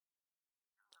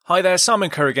Hi there, Simon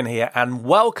Currigan here, and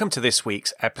welcome to this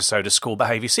week's episode of School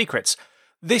Behaviour Secrets.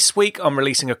 This week I'm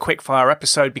releasing a quickfire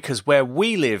episode because where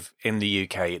we live in the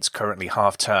UK, it's currently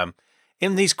half term.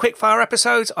 In these quickfire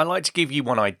episodes, I like to give you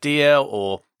one idea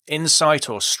or insight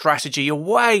or strategy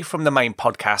away from the main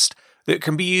podcast that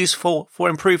can be useful for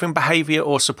improving behaviour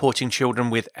or supporting children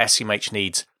with SEMH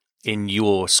needs in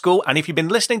your school. And if you've been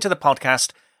listening to the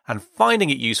podcast and finding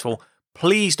it useful,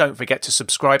 please don't forget to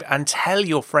subscribe and tell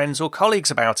your friends or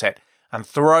colleagues about it and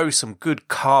throw some good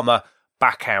karma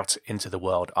back out into the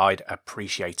world. I'd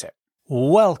appreciate it.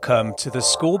 Welcome to the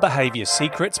School Behaviour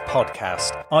Secrets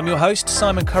podcast. I'm your host,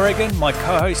 Simon Currigan. My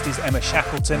co-host is Emma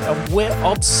Shackleton, and we're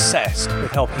obsessed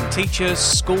with helping teachers,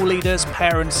 school leaders,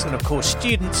 parents, and of course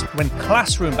students when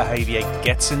classroom behaviour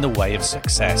gets in the way of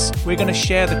success. We're going to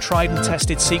share the tried and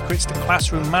tested secrets to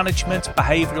classroom management,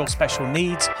 behavioural special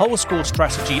needs, whole school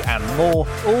strategy, and more,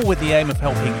 all with the aim of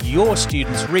helping your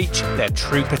students reach their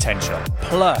true potential.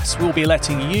 Plus, we'll be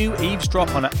letting you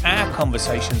eavesdrop on our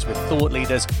conversations with thought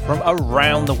leaders from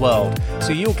around the world,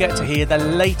 so you'll get to hear the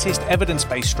latest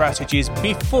evidence-based strategies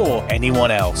before anyone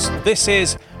else. This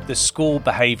is the School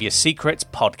Behaviour Secrets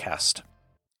podcast.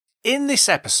 In this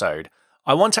episode,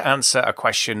 I want to answer a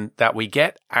question that we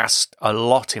get asked a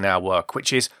lot in our work,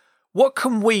 which is, what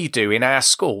can we do in our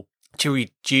school to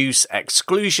reduce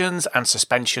exclusions and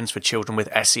suspensions for children with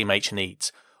SEMH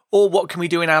needs? Or what can we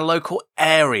do in our local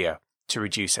area to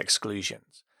reduce exclusions?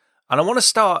 And I want to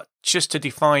start just to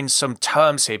define some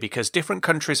terms here because different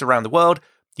countries around the world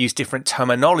use different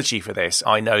terminology for this.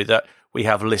 I know that we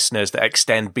have listeners that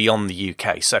extend beyond the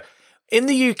UK. So in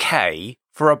the UK,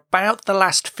 for about the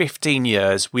last 15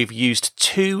 years, we've used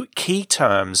two key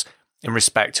terms in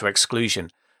respect to exclusion.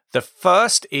 The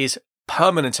first is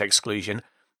permanent exclusion.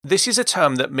 This is a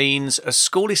term that means a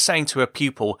school is saying to a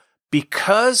pupil,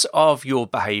 because of your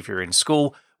behaviour in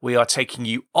school, we are taking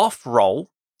you off roll.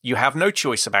 You have no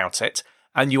choice about it,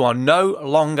 and you are no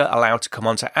longer allowed to come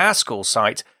onto our school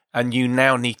site, and you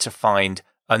now need to find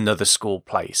another school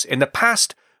place. In the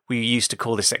past, we used to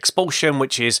call this expulsion,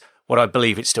 which is what I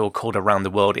believe it's still called around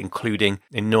the world, including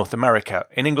in North America.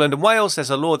 In England and Wales, there's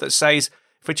a law that says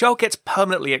if a child gets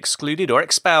permanently excluded or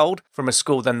expelled from a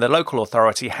school, then the local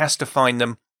authority has to find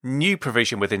them new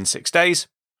provision within 6 days.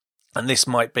 And this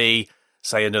might be,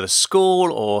 say, another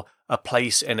school or a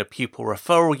place in a pupil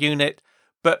referral unit.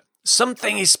 But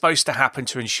something is supposed to happen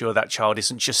to ensure that child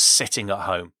isn't just sitting at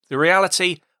home. The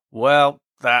reality, well,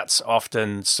 that's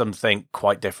often something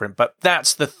quite different, but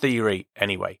that's the theory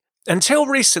anyway. Until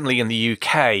recently in the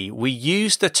UK, we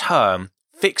used the term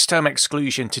fixed-term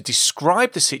exclusion to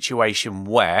describe the situation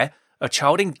where a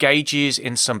child engages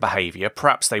in some behaviour,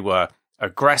 perhaps they were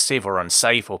aggressive or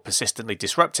unsafe or persistently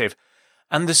disruptive,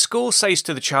 and the school says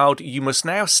to the child, you must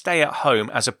now stay at home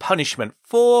as a punishment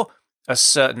for a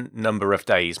certain number of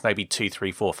days, maybe 2,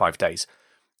 3, 4, 5 days.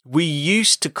 We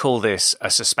used to call this a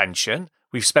suspension.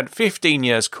 We've spent 15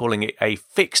 years calling it a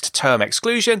fixed term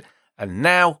exclusion, and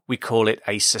now we call it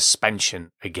a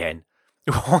suspension again.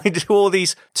 Why do all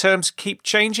these terms keep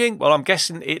changing? Well, I'm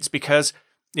guessing it's because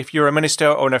if you're a minister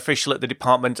or an official at the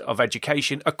Department of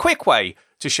Education, a quick way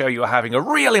to show you're having a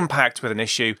real impact with an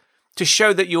issue, to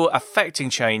show that you're affecting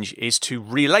change, is to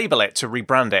relabel it, to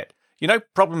rebrand it. You know,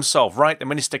 problem solved, right? The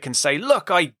minister can say,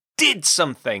 look, I did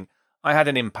something. I had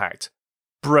an impact.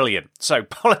 Brilliant. So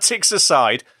politics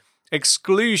aside,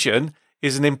 exclusion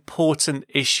is an important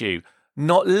issue,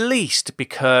 not least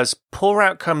because poor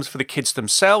outcomes for the kids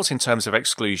themselves in terms of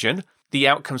exclusion, the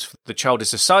outcomes for the child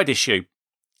is a side issue,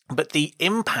 but the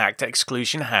impact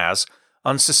exclusion has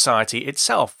on society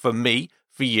itself, for me,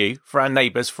 for you, for our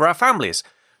neighbours, for our families.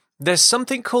 There's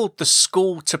something called the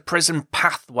school to prison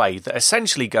pathway that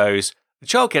essentially goes, the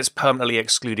child gets permanently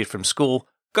excluded from school,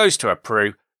 goes to a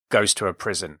PRU, goes to a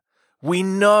prison. We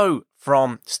know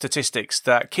from statistics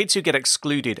that kids who get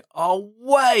excluded are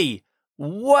way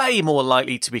more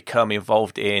likely to become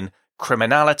involved in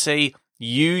criminality,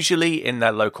 usually in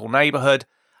their local neighbourhood.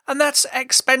 And that's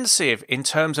expensive in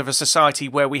terms of a society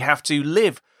where we have to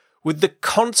live with the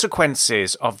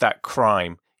consequences of that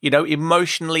crime,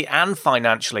 emotionally and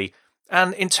financially,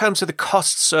 and in terms of the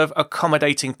costs of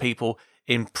accommodating people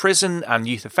in prison and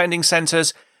youth offending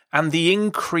centres, and the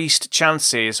increased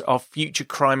chances of future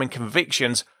crime and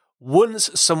convictions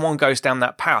once someone goes down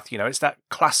that path. It's that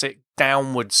classic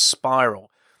downward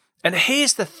spiral. And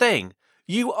here's the thing,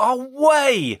 you are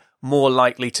way more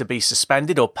likely to be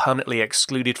suspended or permanently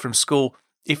excluded from school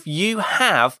if you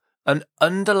have an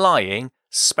underlying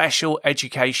special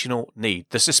educational need.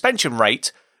 The suspension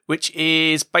rate, which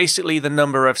is basically the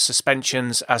number of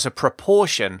suspensions as a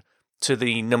proportion to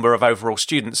the number of overall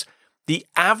students, The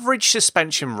average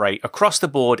suspension rate across the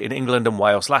board in England and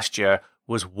Wales last year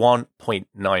was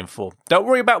 1.94. Don't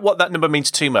worry about what that number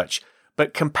means too much,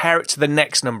 but compare it to the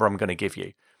next number I'm going to give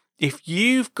you. If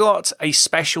you've got a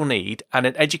special need and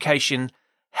an education,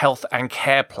 health and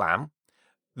care plan,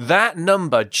 that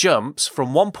number jumps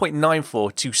from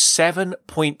 1.94 to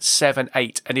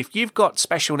 7.78. And if you've got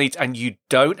special needs and you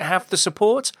don't have the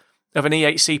support of an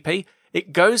EHCP,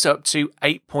 it goes up to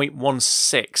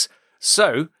 8.16.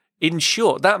 So, in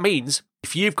short, that means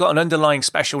if you've got an underlying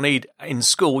special need in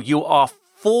school, you are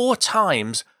 4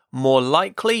 times more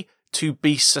likely to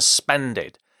be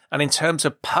suspended. And in terms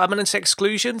of permanent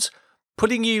exclusions,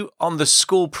 putting you on the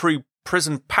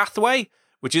school-prison pathway,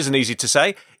 which isn't easy to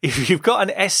say, if you've got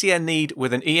an SEN need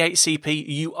with an EHCP,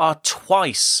 you are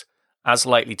twice as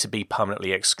likely to be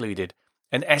permanently excluded.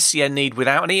 An SEN need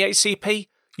without an EHCP,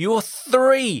 you're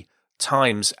 3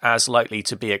 times as likely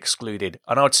to be excluded.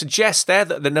 And I would suggest there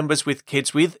that the numbers with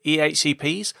kids with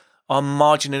EHCPs are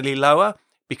marginally lower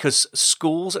because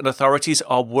schools and authorities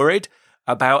are worried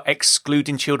about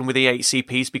excluding children with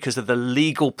EHCPs because of the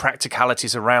legal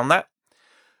practicalities around that.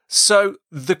 So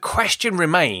the question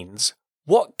remains,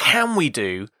 what can we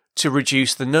do to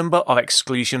reduce the number of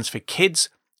exclusions for kids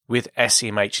with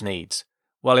SEMH needs?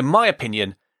 Well, in my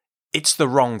opinion, it's the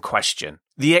wrong question.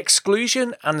 The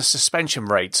exclusion and the suspension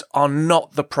rates are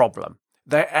not the problem.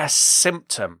 They're a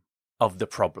symptom of the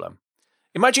problem.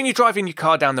 Imagine you're driving your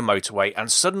car down the motorway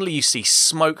and suddenly you see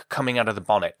smoke coming out of the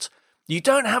bonnet. You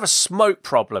don't have a smoke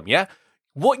problem, yeah?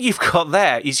 What you've got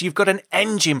there is you've got an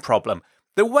engine problem.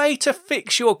 The way to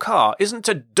fix your car isn't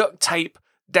to duct tape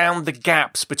down the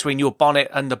gaps between your bonnet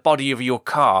and the body of your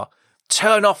car,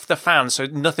 turn off the fan so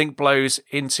nothing blows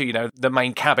into, the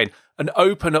main cabin, and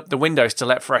open up the windows to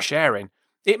let fresh air in.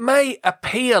 It may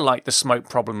appear like the smoke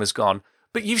problem is gone,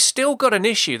 but you've still got an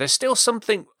issue. There's still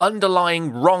something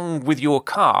underlying wrong with your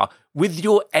car, with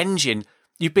your engine.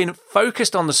 You've been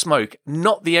focused on the smoke,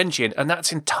 not the engine, and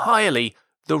that's entirely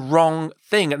the wrong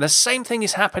thing. And the same thing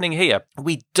is happening here.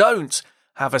 We don't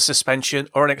have a suspension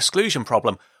or an exclusion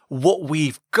problem. What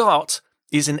we've got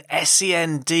is an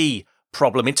SEND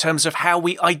problem in terms of how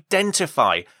we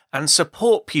identify and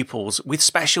support pupils with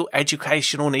special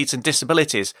educational needs and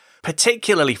disabilities,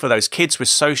 particularly for those kids with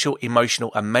social,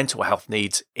 emotional and mental health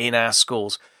needs in our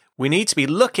schools. We need to be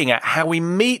looking at how we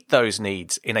meet those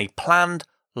needs in a planned,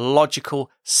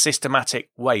 logical, systematic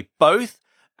way, both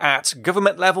at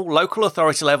government level, local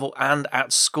authority level and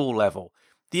at school level.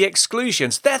 The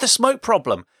exclusions, they're the smoke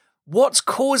problem. What's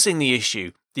causing the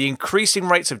issue? The increasing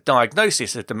rates of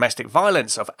diagnosis of domestic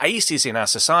violence, of ACEs in our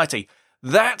society.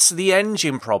 That's the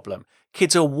engine problem.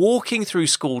 Kids are walking through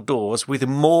school doors with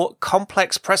more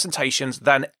complex presentations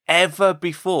than ever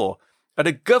before. At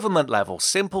a government level,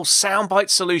 simple soundbite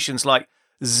solutions like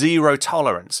zero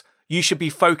tolerance, you should be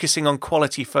focusing on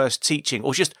quality first teaching,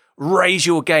 or just raise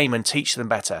your game and teach them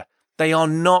better. They are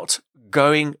not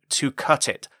going to cut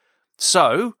it.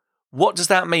 So, what does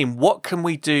that mean? What can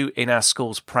we do in our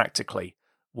schools practically?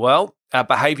 Well, our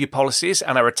behaviour policies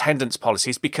and our attendance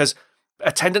policies, because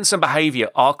attendance and behaviour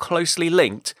are closely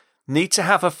linked, need to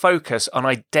have a focus on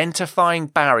identifying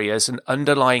barriers and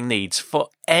underlying needs for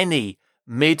any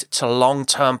mid to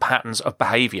long-term patterns of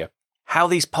behaviour. How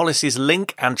these policies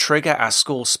link and trigger our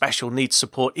school's special needs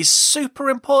support is super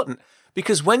important,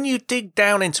 because when you dig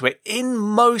down into it, in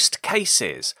most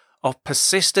cases of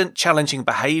persistent challenging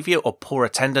behaviour or poor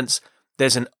attendance,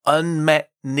 there's an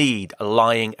unmet need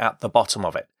lying at the bottom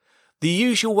of it. The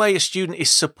usual way a student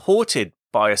is supported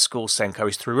by a school SENCO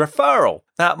is through referral.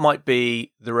 That might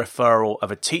be the referral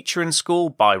of a teacher in school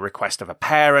by request of a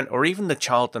parent or even the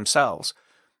child themselves.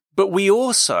 But we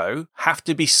also have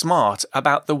to be smart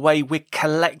about the way we're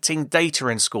collecting data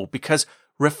in school, because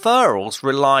referrals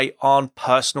rely on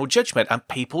personal judgment and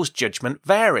people's judgment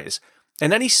varies.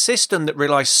 And any system that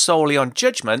relies solely on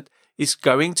judgment is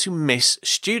going to miss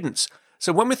students.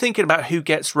 So when we're thinking about who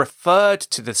gets referred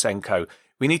to the SENCO,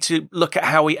 we need to look at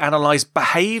how we analyse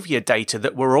behaviour data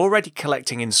that we're already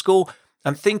collecting in school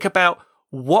and think about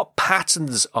what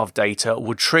patterns of data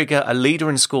would trigger a leader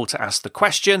in school to ask the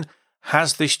question,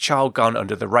 has this child gone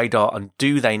under the radar and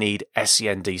do they need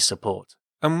SEND support?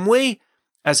 And we,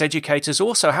 as educators,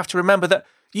 also have to remember that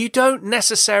you don't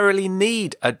necessarily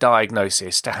need a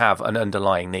diagnosis to have an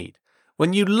underlying need.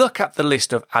 When you look at the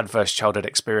list of adverse childhood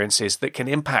experiences that can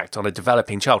impact on a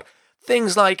developing child,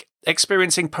 things like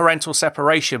experiencing parental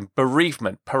separation,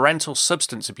 bereavement, parental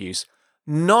substance abuse,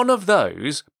 none of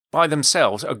those by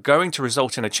themselves are going to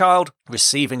result in a child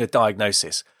receiving a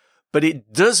diagnosis. But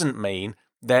it doesn't mean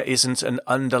there isn't an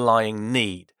underlying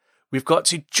need. We've got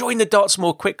to join the dots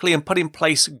more quickly and put in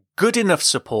place good enough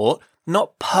support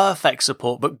not perfect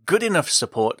support, but good enough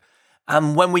support.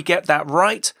 And when we get that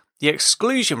right, the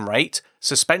exclusion rate,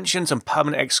 suspensions and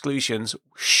permanent exclusions,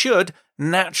 should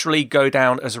naturally go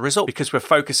down as a result because we're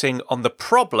focusing on the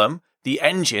problem, the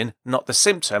engine, not the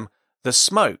symptom, the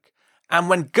smoke. And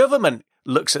when government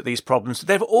looks at these problems,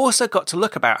 they've also got to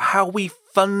look about how we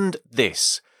fund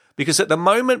this. Because at the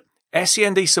moment,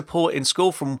 SEND support in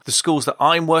school from the schools that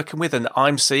I'm working with and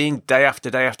I'm seeing day after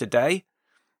day after day,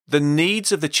 the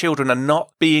needs of the children are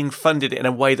not being funded in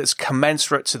a way that's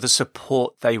commensurate to the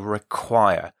support they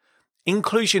require.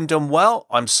 Inclusion done well,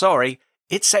 I'm sorry,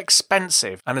 it's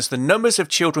expensive. And as the numbers of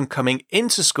children coming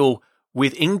into school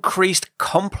with increased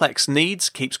complex needs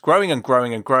keeps growing and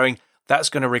growing and growing, that's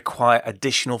going to require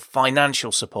additional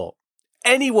financial support.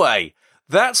 Anyway,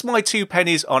 that's my 2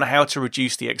 pennies on how to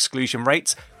reduce the exclusion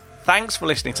rates. Thanks for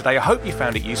listening today. I hope you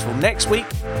found it useful. Next week,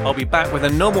 I'll be back with a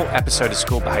normal episode of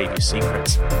School Behaviour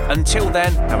Secrets. Until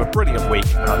then, have a brilliant week,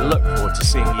 and I look forward to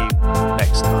seeing you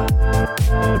next time.